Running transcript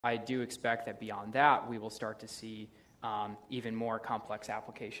I do expect that beyond that, we will start to see even more complex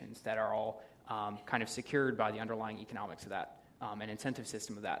applications that are all kind of secured by the underlying economics of that and incentive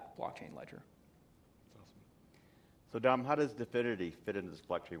system of that blockchain ledger. That's awesome. So Dom, how does Dfinity fit into this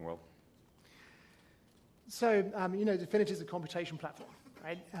blockchain world? So, Dfinity is a computation platform,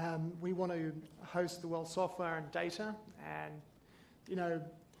 right? We want to host the world's software and data, and,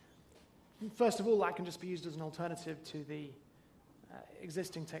 first of all, that can just be used as an alternative to the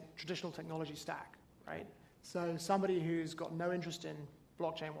existing traditional technology stack, right? So somebody who's got no interest in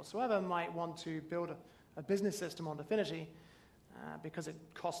blockchain whatsoever might want to build a business system on Dfinity because it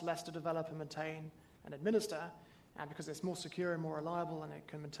costs less to develop and maintain and administer, and because it's more secure and more reliable, and it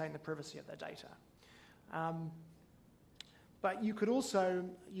can maintain the privacy of their data. But you could also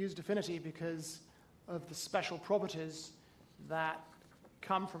use Dfinity because of the special properties that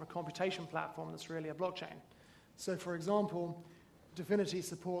come from a computation platform that's really a blockchain. So, for example, Dfinity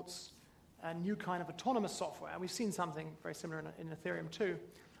supports a new kind of autonomous software. We've seen something very similar in Ethereum too,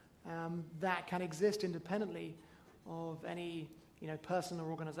 that can exist independently of any person or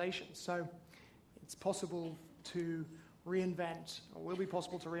organization. So it's possible to reinvent, or will be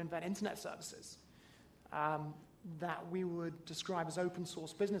possible to reinvent, internet services that we would describe as open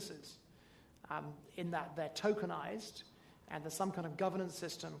source businesses, in that they're tokenized and there's some kind of governance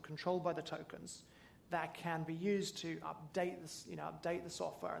system controlled by the tokens that can be used to update the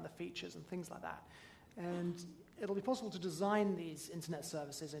software and the features and things like that. And it'll be possible to design these internet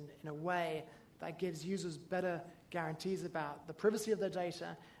services in a way that gives users better guarantees about the privacy of their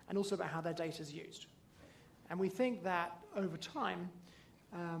data and also about how their data is used. And we think that over time,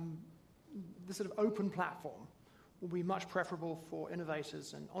 this sort of open platform will be much preferable for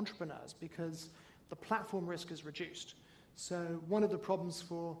innovators and entrepreneurs because the platform risk is reduced. So one of the problems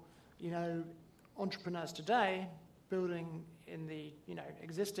for entrepreneurs today building in the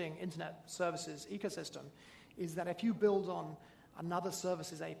existing internet services ecosystem is that if you build on another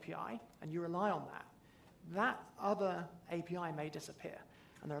services API and you rely on that other API may disappear.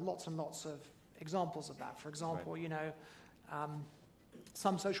 And there are lots and lots of examples of that. For example, right.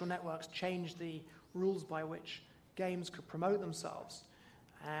 Some social networks change the rules by which games could promote themselves,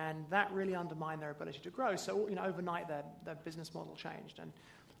 and that really undermined their ability to grow. So, overnight their business model changed. And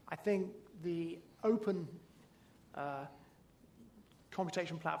I think the open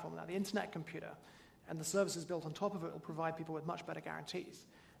computation platform, now the internet computer, and the services built on top of it will provide people with much better guarantees.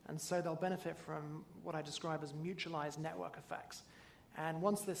 And so they'll benefit from what I describe as mutualized network effects. And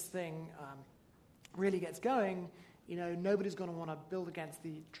once this thing really gets going, nobody's going to want to build against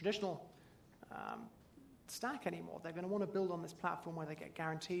the traditional stack anymore. They're going to want to build on this platform where they get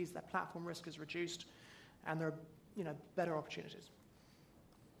guarantees, their platform risk is reduced, and there are better opportunities.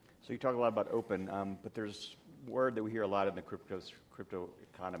 So you talk a lot about open, but there's word that we hear a lot in the crypto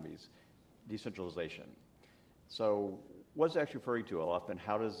economies, decentralization. So what's it actually referring to, Olaf, and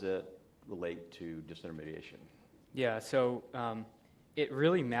how does it relate to disintermediation? Yeah, so it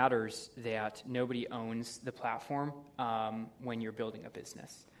really matters that nobody owns the platform when you're building a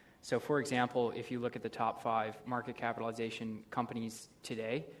business. So for example, if you look at the top 5 market capitalization companies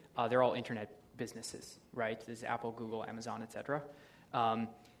today, they're all internet businesses, right? There's Apple, Google, Amazon, et cetera.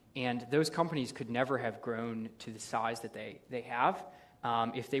 And those companies could never have grown to the size that they have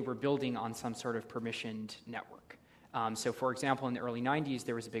if they were building on some sort of permissioned network. So for example, in the early 90s,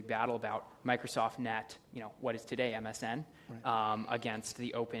 there was a big battle about Microsoft Net, what is today MSN, right, against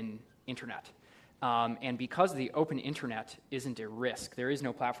the open internet. And because the open internet isn't a risk, there is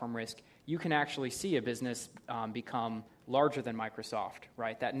no platform risk, you can actually see a business become larger than Microsoft,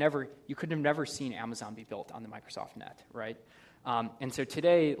 right? You could have never seen Amazon be built on the Microsoft Net, right? And so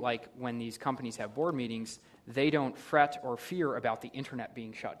today, like when these companies have board meetings, they don't fret or fear about the internet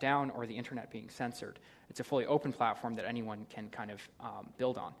being shut down or the internet being censored. It's a fully open platform that anyone can kind of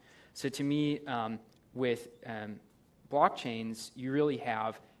build on. So to me, with blockchains, you really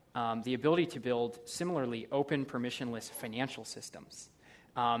have the ability to build similarly open, permissionless financial systems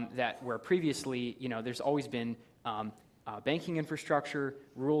where previously, there's always been banking infrastructure,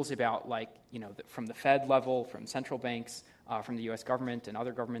 rules about from the Fed level, from central banks, from the U.S. government and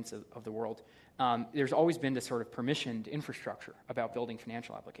other governments of the world. There's always been this sort of permissioned infrastructure about building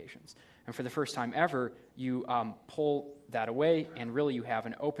financial applications. And for the first time ever, you pull that away, and really you have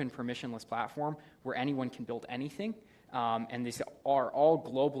an open, permissionless platform where anyone can build anything, and these are all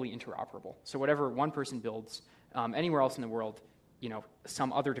globally interoperable. So whatever one person builds anywhere else in the world,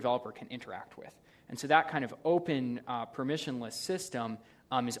 some other developer can interact with. And so that kind of open, permissionless system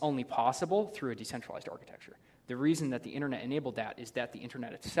is only possible through a decentralized architecture. The reason that the internet enabled that is that the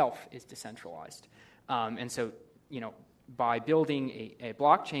internet itself is decentralized. And so, by building a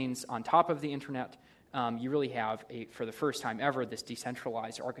blockchains on top of the internet, you really have, for the first time ever, this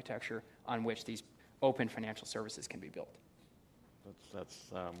decentralized architecture on which these open financial services can be built.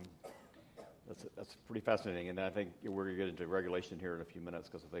 That's pretty fascinating, and I think we're going to get into regulation here in a few minutes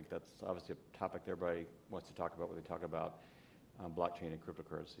because I think that's obviously a topic that everybody wants to talk about when they talk about blockchain and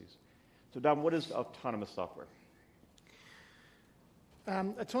cryptocurrencies. So, Dom, what is autonomous software?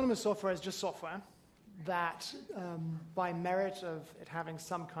 Autonomous software is just software that, by merit of it having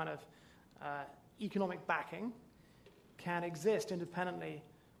some kind of economic backing, can exist independently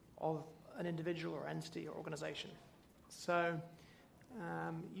of an individual or entity or organization. So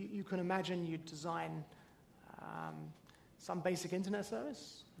you can imagine you design some basic internet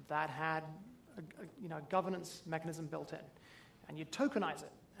service that had a governance mechanism built in, and you tokenize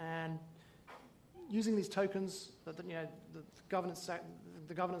it. And using these tokens, the governance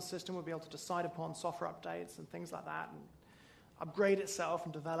system will be able to decide upon software updates and things like that, and upgrade itself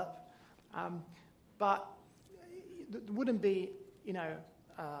and develop. But there wouldn't be,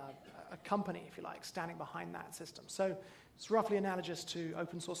 a company, if you like, standing behind that system. So it's roughly analogous to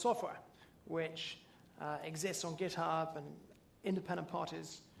open source software, which exists on GitHub and independent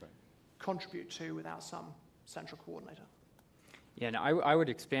parties contribute to without some central coordinator. Yeah, and I would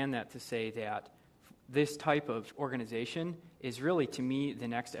expand that to say that this type of organization is really, to me, the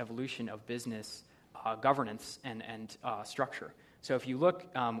next evolution of business governance and structure. So if you look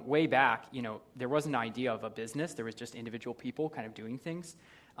way back, there wasn't an idea of a business. There was just individual people kind of doing things.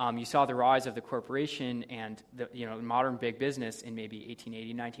 You saw the rise of the corporation and the modern big business in maybe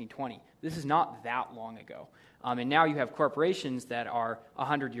 1880, 1920. This is not that long ago. And now you have corporations that are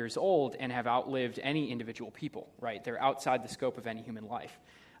 100 years old and have outlived any individual people, right? They're outside the scope of any human life.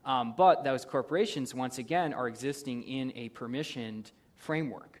 But those corporations, once again, are existing in a permissioned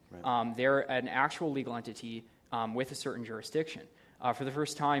framework. Right. They're an actual legal entity with a certain jurisdiction. For the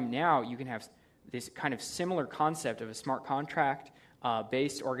first time now, you can have this kind of similar concept of a smart contract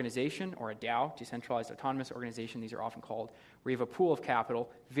based organization, or a DAO, decentralized autonomous organization, these are often called, where you have a pool of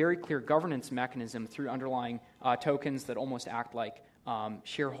capital, very clear governance mechanism through underlying tokens that almost act like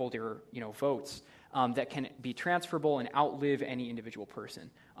shareholder votes that can be transferable and outlive any individual person.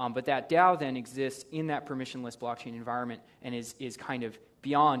 But that DAO then exists in that permissionless blockchain environment and is kind of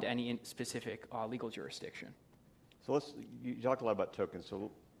beyond any specific legal jurisdiction. So you talked a lot about tokens,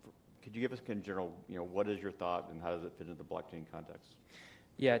 so could you give us in general, what is your thought and how does it fit into the blockchain context?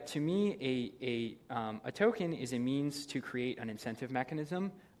 Yeah, to me, a token is a means to create an incentive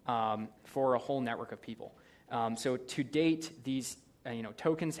mechanism for a whole network of people. So to date, these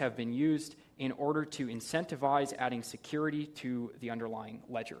tokens have been used in order to incentivize adding security to the underlying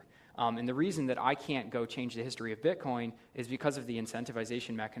ledger. And the reason that I can't go change the history of Bitcoin is because of the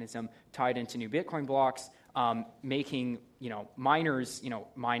incentivization mechanism tied into new Bitcoin blocks, making miners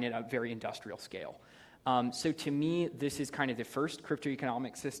mine at a very industrial scale. So to me, this is kind of the first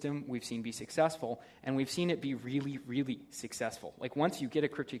cryptoeconomic system we've seen be successful, and we've seen it be really, really successful. Like once you get a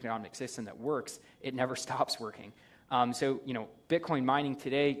cryptoeconomic system that works, it never stops working. So Bitcoin mining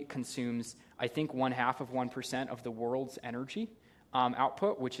today consumes, I think, 0.5% of the world's energy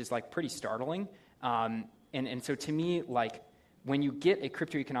output, which is like pretty startling. And so to me, like when you get a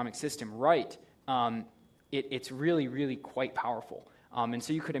cryptoeconomic system right, it's really, really quite powerful. And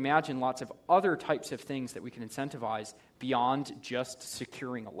so you could imagine lots of other types of things that we can incentivize beyond just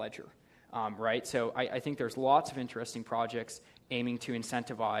securing a ledger, right? So I think there's lots of interesting projects aiming to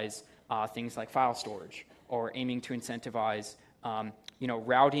incentivize things like file storage, or aiming to incentivize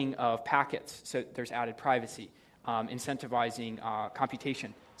routing of packets, so there's added privacy, incentivizing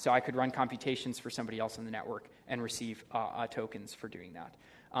computation. So I could run computations for somebody else on the network and receive tokens for doing that.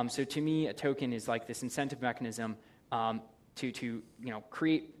 So to me, a token is like this incentive mechanism to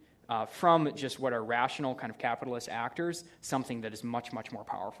create from just what are rational kind of capitalist actors something that is much, much more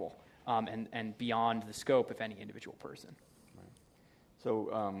powerful and beyond the scope of any individual person. Right.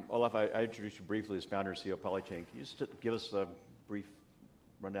 So Olaf, I introduced you briefly as founder and CEO of Polychain. Can you just give us a brief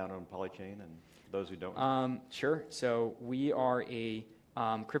rundown on Polychain and those who don't? Sure. So we are a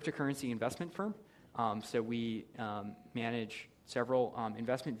cryptocurrency investment firm. So we manage several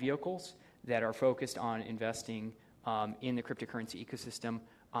investment vehicles that are focused on investing in the cryptocurrency ecosystem.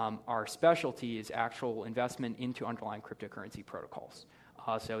 Our specialty is actual investment into underlying cryptocurrency protocols.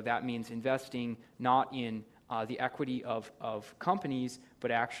 So that means investing not in the equity of companies,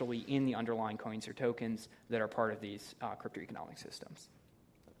 but actually in the underlying coins or tokens that are part of these cryptoeconomic systems.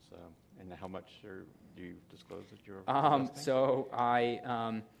 And how much do you disclose that you're investing? So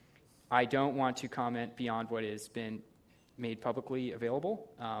I don't want to comment beyond what has been made publicly available,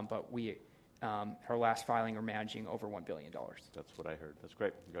 but we our last filing, are managing over $1 billion. That's what I heard. That's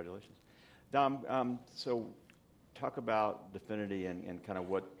great. Congratulations. Dom, so talk about Dfinity and kind of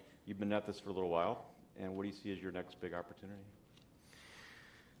what, you've been at this for a little while, and what do you see as your next big opportunity?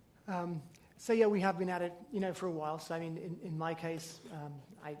 So yeah, we have been at it, for a while. So I mean, in my case,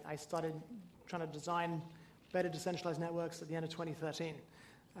 I started trying to design better decentralized networks at the end of 2013,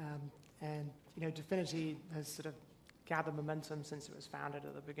 and Dfinity has sort of gathered momentum since it was founded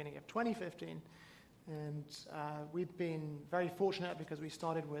at the beginning of 2015, and we've been very fortunate because we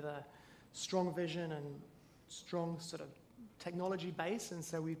started with a strong vision and strong sort of technology base, and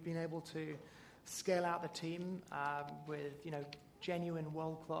so we've been able to scale out the team with genuine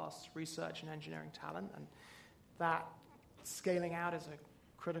world-class research and engineering talent, and that scaling out is a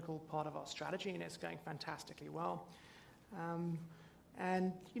critical part of our strategy, and it's going fantastically well.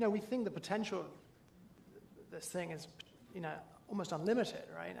 And we think the potential of this thing is almost unlimited,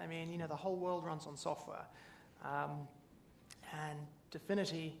 right? I mean, the whole world runs on software, and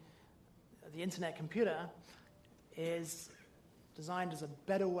Dfinity, the internet computer, is designed as a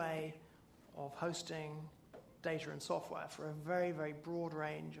better way of hosting data and software for a very, very broad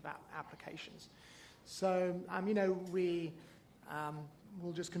range of applications. So, we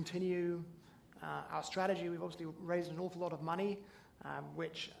will just continue our strategy. We've obviously raised an awful lot of money,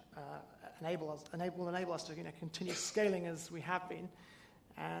 which will enable us to continue scaling as we have been,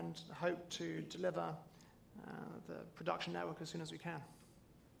 and hope to deliver the production network as soon as we can.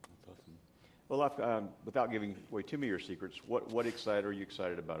 That's awesome. Well, without giving away too many of your secrets, what are you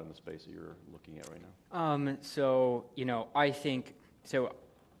excited about in the space that you're looking at right now? I think,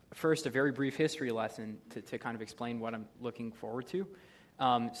 first, a very brief history lesson to kind of explain what I'm looking forward to.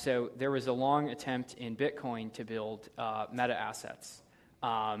 So there was a long attempt in Bitcoin to build meta assets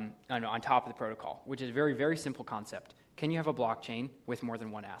on top of the protocol, which is a very, very simple concept. Can you have a blockchain with more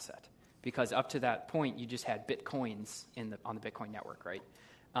than one asset? Because up to that point, you just had Bitcoins on the Bitcoin network, right?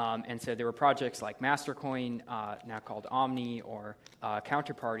 And so there were projects like Mastercoin, now called Omni, or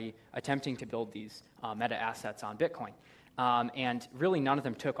Counterparty, attempting to build these meta assets on Bitcoin. And really none of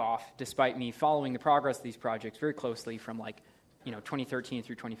them took off, despite me following the progress of these projects very closely from 2013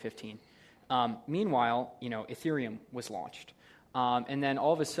 through 2015. Meanwhile, Ethereum was launched. And then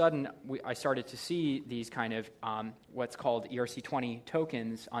all of a sudden, I started to see these kind of what's called ERC20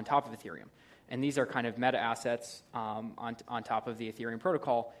 tokens on top of Ethereum. And these are kind of meta assets on top of the Ethereum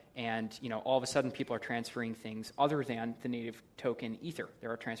protocol. And all of a sudden, people are transferring things other than the native token Ether. They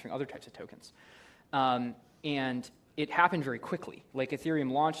are transferring other types of tokens. And it happened very quickly. Like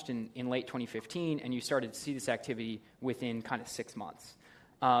Ethereum launched in late 2015, and you started to see this activity within kind of 6 months.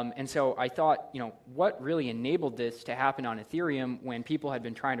 And so I thought, what really enabled this to happen on Ethereum when people had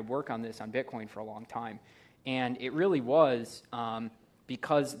been trying to work on this on Bitcoin for a long time? And it really was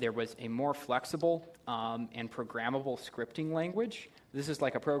because there was a more flexible and programmable scripting language. This is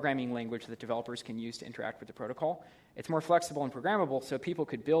like a programming language that developers can use to interact with the protocol. It's more flexible and programmable, so people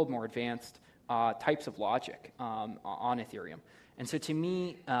could build more advanced types of logic on Ethereum. And so to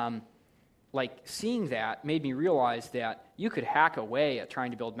me, seeing that made me realize that you could hack away at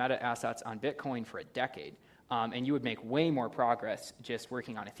trying to build meta assets on Bitcoin for a decade, and you would make way more progress just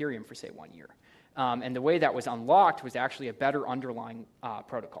working on Ethereum for, say, 1 year. And the way that was unlocked was actually a better underlying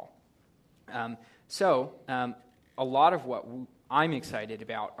protocol. So a lot of what I'm excited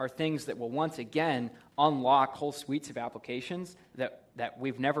about are things that will once again unlock whole suites of applications that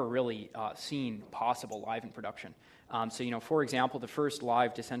we've never really seen possible live in production. For example, the first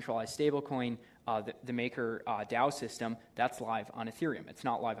live decentralized stablecoin, the Maker DAO system, that's live on Ethereum. It's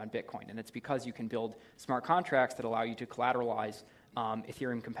not live on Bitcoin, and it's because you can build smart contracts that allow you to collateralize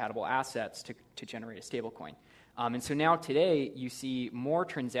Ethereum-compatible assets to generate a stablecoin. And so now today, you see more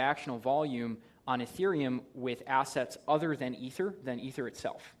transactional volume on Ethereum with assets other than Ether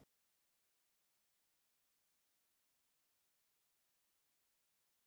itself.